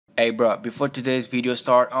Hey bro, before today's video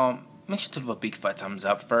start, make sure to leave a big fat thumbs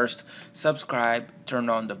up first, subscribe, turn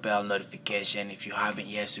on the bell notification if you haven't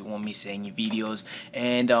yet so you won't miss any videos,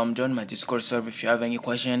 and join my Discord server if you have any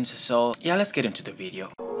questions. So yeah, let's get into the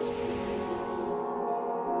video.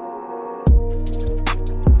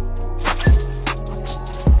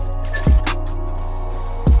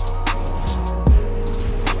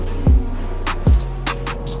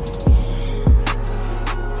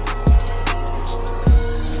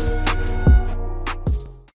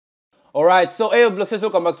 Alright, so hey Roblox,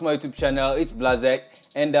 welcome back to my YouTube channel. It's BlaZaCkk,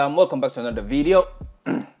 and welcome back to another video.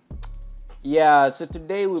 Yeah, so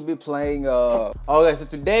today we'll be playing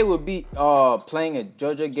playing a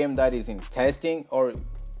Jojo game that is in testing, or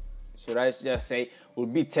should I just say we'll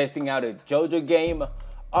be testing out a Jojo game.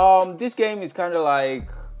 This game is kind of like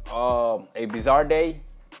a Bizarre Day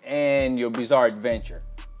and your Bizarre Adventure,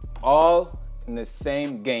 all in the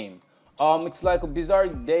same game. It's like a Bizarre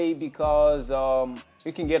Day because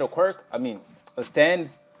you can get a quirk, a stand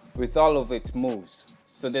with all of its moves.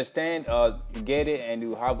 So the stand, you get it and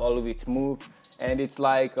you have all of its moves, and it's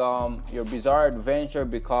like your Bizarre Adventure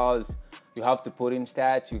because you have to put in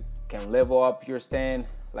stats. You can level up your stand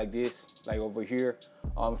like this, like over here.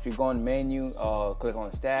 If you go on menu, click on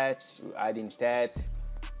stats, you add in stats,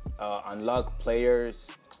 unlock players,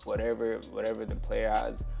 whatever the player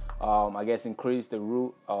has. I guess increase the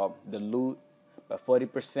loot by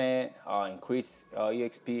 40%, increase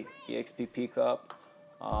EXP pickup,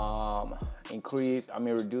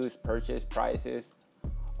 reduce purchase prices,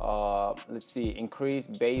 let's see, increase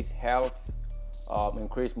base health,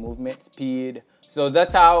 increase movement speed. So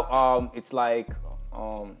that's how it's like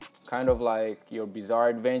kind of like your Bizarre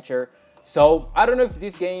Adventure. So I don't know if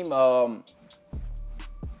this game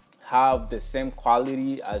have the same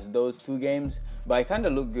quality as those two games, but it kind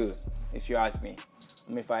of look good if you ask me.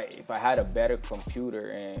 If I had a better computer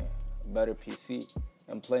and better PC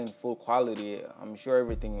and playing full quality, I'm sure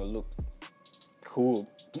everything will look cool.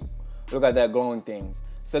 Look at that glowing things.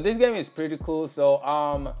 So this game is pretty cool. So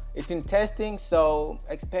it's in testing, so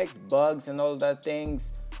expect bugs and all that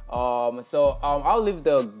things. I'll leave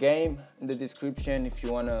the game in the description if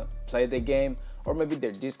you want to play the game, or maybe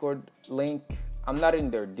their Discord link. I'm not in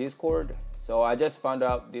their Discord, so I just found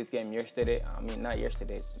out this game yesterday. Not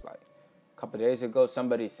yesterday, like a couple days ago.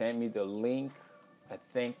 Somebody sent me the link, I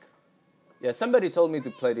think. Yeah, somebody told me to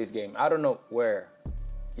play this game. I don't know where.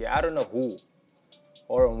 Yeah, I don't know who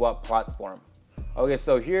or on what platform. Okay,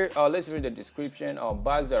 so here, let's read the description.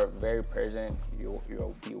 Bugs are very present.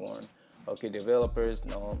 UOP one. Okay, developers,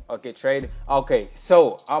 no. Okay, trade. Okay,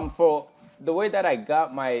 so for the way that I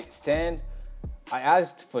got my stand, I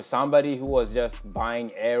asked for somebody who was just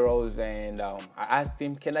buying arrows, and I asked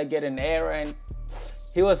him, can I get an arrow? And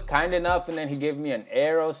he was kind enough, and then he gave me an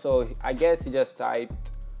arrow. So I guess he just typed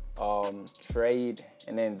trade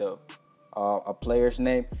and then a player's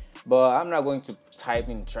name. But I'm not going to type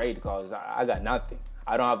in trade because I got nothing.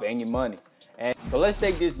 I don't have any money. And so let's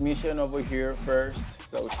take this mission over here first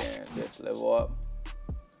so we can just level up.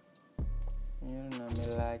 You know me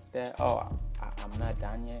like that. Oh, I'm not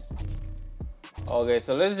done yet. Okay,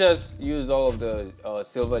 so let's just use all of the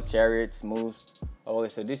silver chariots moves. Okay,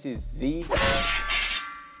 so this is Z.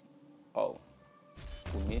 Oh,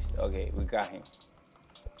 we missed. Okay, we got him.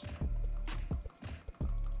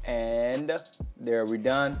 And there, we're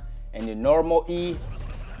done. And the normal E.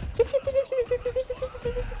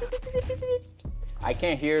 I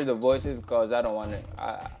can't hear the voices because I don't want to.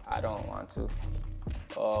 I don't want to.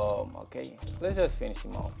 Okay, let's just finish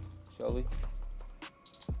him off, shall we?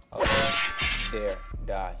 Okay. There,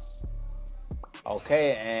 die.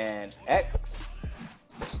 Okay, and X.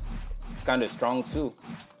 It's kind of strong too.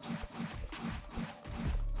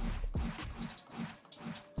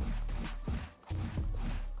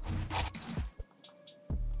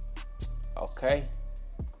 Okay.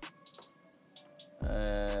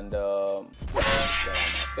 And get on my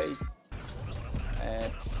face.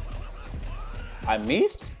 And I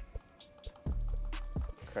missed?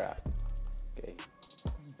 Crap. Okay.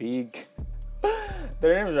 Big. The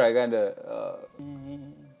names are kinda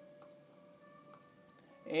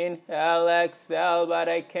inhale, exhale, but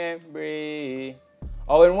I can't breathe.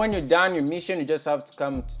 Oh, and when you're done your mission, you just have to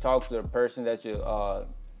come to talk to the person that you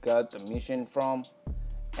got the mission from,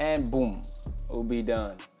 and boom, it will be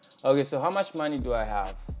done. Okay, so how much money do I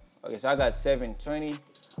have? Okay, so I got 720.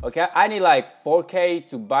 Okay, I need like 4K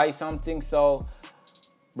to buy something. So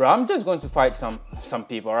bro, I'm just going to fight some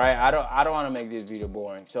people, right? I don't want to make this video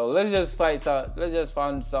boring. So let's just fight. Let's just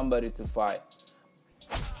find somebody to fight.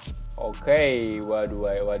 Okay, what do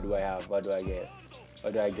I have? What do I get?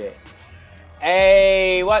 What do I get?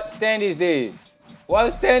 Hey, what stand is this?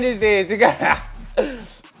 What stand is this? You got I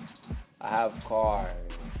have cars.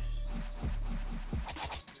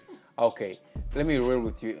 Okay, let me be real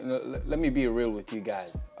with you. Let me be real with you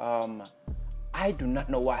guys. I do not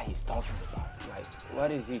know what he's talking about. Like,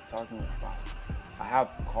 what is he talking about? I have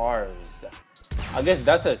cars. I guess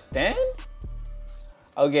that's a stand?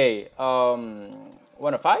 Okay,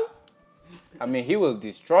 wanna fight? I mean, he will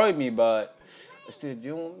destroy me, but still,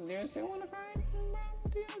 do you still wanna fight?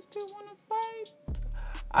 Do you still wanna fight?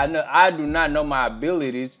 I do not know my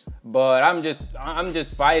abilities, but I'm just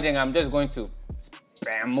fighting. I'm just going to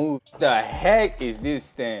spam move. What the heck is this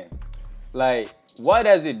stand? Like, what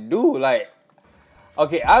does it do? Like,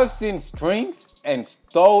 okay, I've seen strings and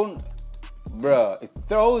stone, bruh. It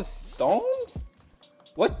throws stones.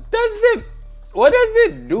 What does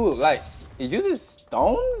it do? Like, it uses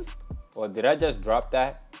stones? Or did I just drop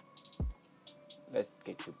that? Let's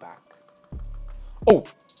get you back.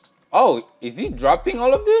 Oh, is he dropping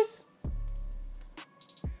all of this?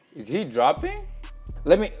 Is he dropping?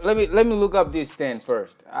 Let me look up this stand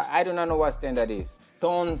first. I do not know what stand that is.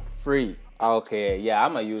 Stone free. Okay, yeah,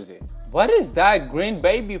 I'ma use it. What is that green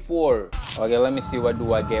baby for? Okay, let me see. What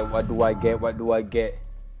do I get? What do I get? What do I get?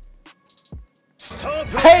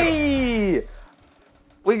 Hey!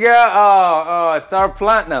 We got Star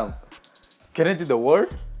Platinum. Can it do the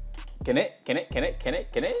word? Can it?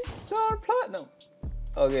 Star Platinum.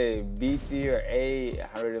 Okay, B tier A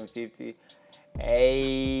 150.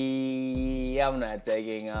 Hey, I'm not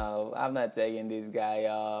taking this guy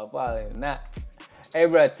off. Probably not. Hey,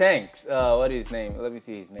 bro, thanks. What is his name? Let me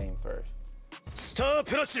see his name first. Star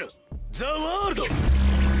Praxi, the world.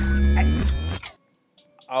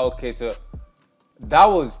 Okay, so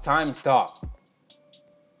that was time stop.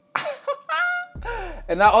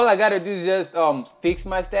 And now all I gotta do is just fix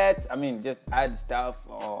my stats. I mean, just add stuff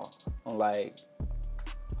on like.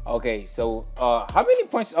 Okay, so how many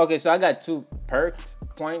points? Okay, so I got 2 perks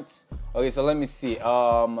points. Okay, so let me see.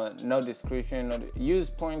 No description. No, use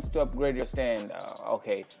points to upgrade your stand.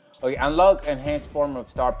 Okay, unlock enhanced form of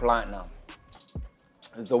Star Platinum.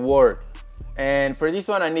 Is the word. And for this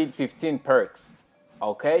one, I need 15 perks.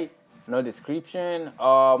 Okay, no description.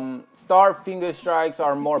 Star finger strikes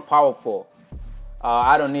are more powerful.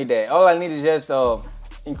 I don't need that. All I need is just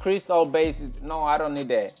increase all bases. No, I don't need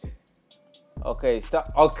that. Okay, stop.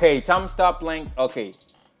 Okay, time stop length. Okay,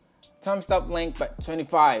 time stop length, but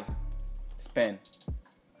 25. Spend.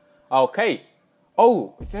 Okay.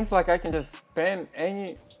 Oh, it seems like I can just spend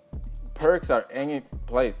any perks or any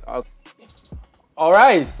place. Okay. All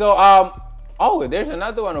right. So oh, there's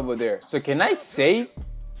another one over there. So can I save?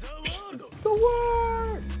 The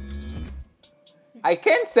word. I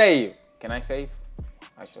can't save. Can I save?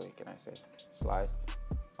 Actually, can I save? Slide.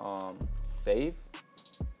 Save.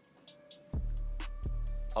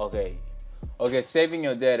 Okay, saving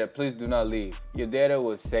your data. Please do not leave. Your data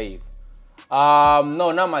was saved.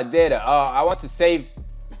 No, not my data. I want to save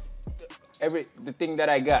the thing that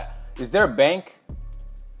I got. Is there a bank?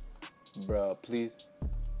 Bruh, please.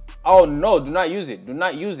 Oh no, do not use it. Do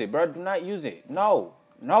not use it, bro. Do not use it. No.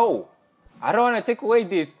 I don't want to take away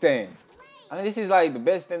this thing. I mean, this is like the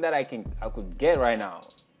best thing that I could get right now.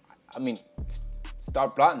 I mean, Star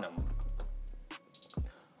Platinum.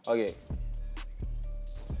 Okay.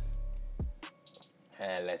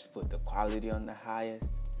 And let's put the quality on the highest.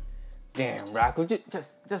 Damn, Rocco,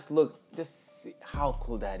 just look, just see how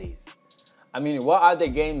cool that is. I mean, what other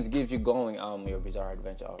games gives you glowing? Your Bizarre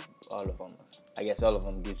Adventure, all of them. I guess all of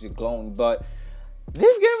them gives you glowing, but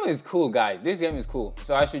this game is cool, guys. This game is cool.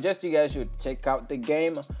 So I suggest you guys should check out the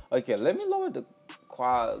game. Okay, let me lower the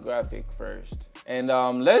graphic first, and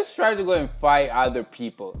let's try to go and fight other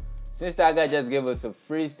people. Since that guy just gave us a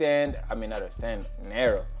free stand, I mean not a stand, an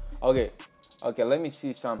arrow. Okay, let me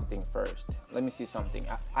see something first. Let me see something.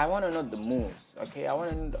 I want to know the moves. Okay, I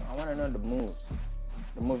want to know the moves.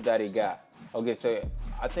 The move that he got. Okay, so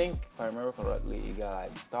I think if I remember correctly, he got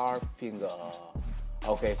like star finger.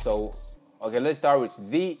 Okay, so let's start with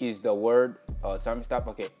Z is the word. Time stop.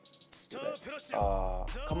 Okay.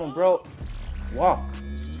 Come on, bro. Walk.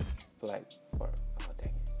 Like for. Oh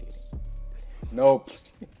dang it. Nope.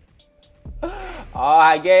 Oh,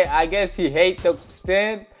 I guess he hates the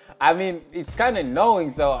stand. I mean, it's kind of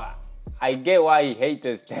knowing, so I get why he hates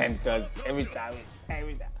the stand, because every time.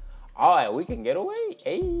 All right, we can get away.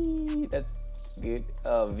 Hey, that's good.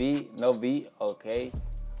 V, no V. Okay.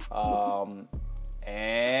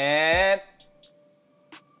 And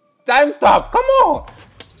time stop. Come on,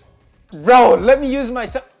 bro. Let me use my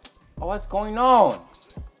time. Oh, what's going on?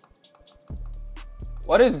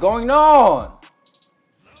 What is going on,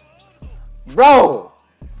 bro?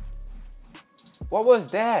 What was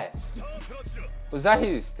that? Was that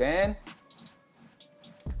his stand?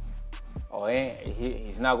 Oh,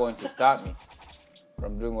 he's not going to stop me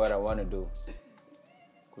from doing what I want to do.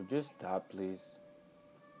 Could you stop, please?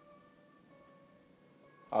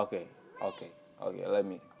 Okay, let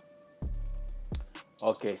me.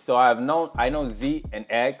 Okay, so I know Z and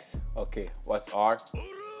X. Okay, what's R?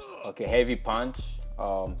 Okay, heavy punch.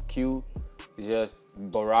 Q is just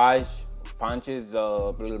barrage punches.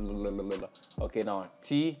 Blah, blah, blah, blah, blah. Okay, now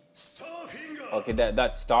T. Okay,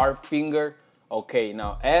 that's star finger. Okay,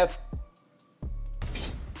 now F.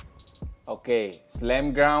 Okay,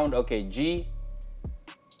 slam ground. Okay, G.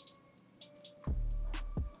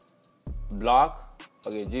 Block.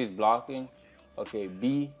 Okay, G is blocking. Okay,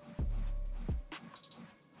 B.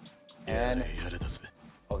 And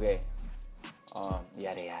okay,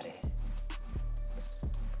 yada yada.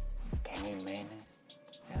 Can you man it?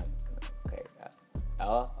 Okay,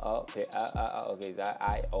 okay, okay. That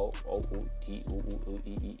I O O U T U U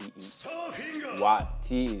E E E E. What?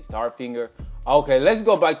 T is star finger. Okay, let's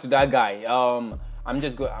go back to that guy. I'm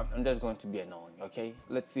just going to be annoying. Okay,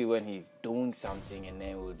 let's see when he's doing something, and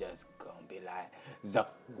then we'll just gonna be like the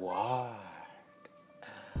what?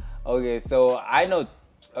 Okay, so I know.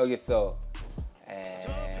 Okay, so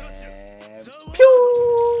and pew!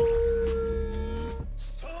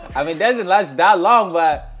 I mean, doesn't last that long,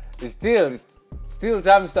 but it's still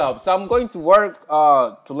time stop. So I'm going to work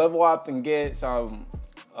to level up and get some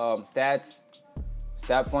stat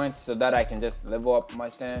points so that I can just level up my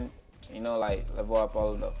stand. You know, like level up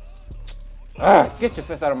all of the. Get your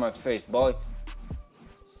face out of my face, boy.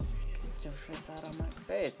 Get your face out of my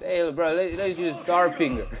face. Hey, bro, let's use star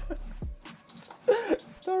finger.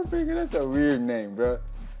 Starfinger, that's a weird name, bro.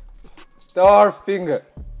 Starfinger.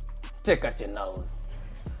 Check out your nose.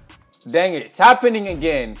 Dang it, it's happening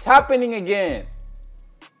again. It's happening again.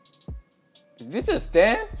 Is this a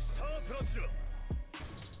stand?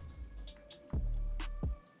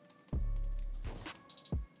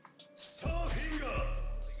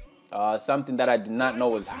 Something that I did not know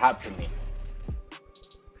was happening.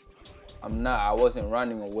 I wasn't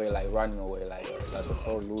running away like a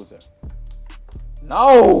pro loser.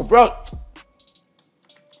 No, bro.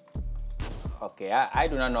 Okay, I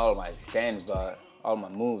do not know all my stands, but all my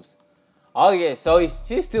moves. Okay, so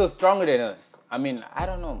he's still stronger than us. I mean, I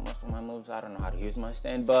don't know most of my moves. I don't know how to use my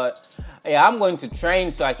stand, but yeah, I'm going to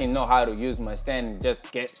train so I can know how to use my stand and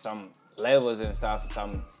just get some levels and stuff,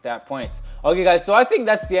 some stat points. Okay, guys, so I think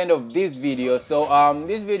that's the end of this video. So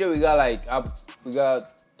this video we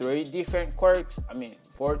got 3 different quirks. I mean,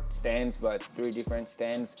 4 stands, but 3 different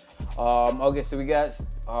stands. Okay, so we got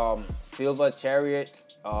silver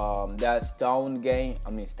chariot, that stone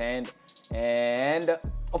stand, and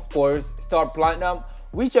of course star platinum,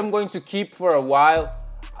 which I'm going to keep for a while.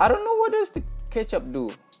 I don't know what does the ketchup do.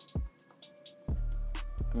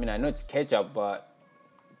 I mean, I know it's ketchup, but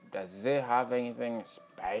does it have anything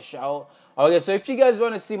special? Okay, so if you guys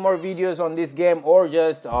want to see more videos on this game, or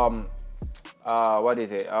just what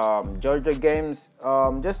is it, Jojo games,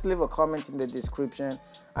 just leave a comment in the description.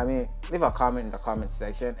 I mean, leave a comment in the comment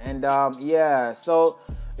section. And yeah, so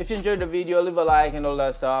if you enjoyed the video, leave a like and all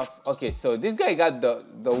that stuff. Okay, so this guy got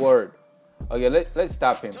the word. Okay, let's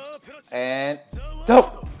stop him. And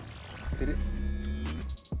stop.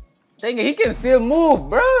 Dang it, he can still move,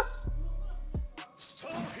 bruh.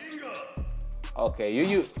 Okay,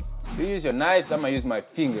 you use your knives, I'm gonna use my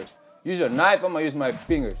fingers. Use your knife, I'm gonna use my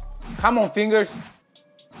fingers. Come on, fingers.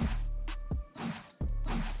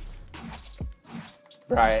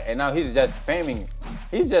 Right, and now he's just spamming.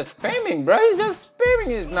 He's just spamming, bro. He's just spamming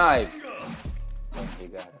his knives. Oh, he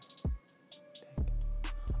got it.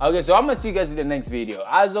 Okay, so I'm gonna see you guys in the next video.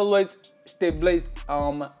 As always, stay blessed.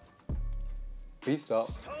 Peace out.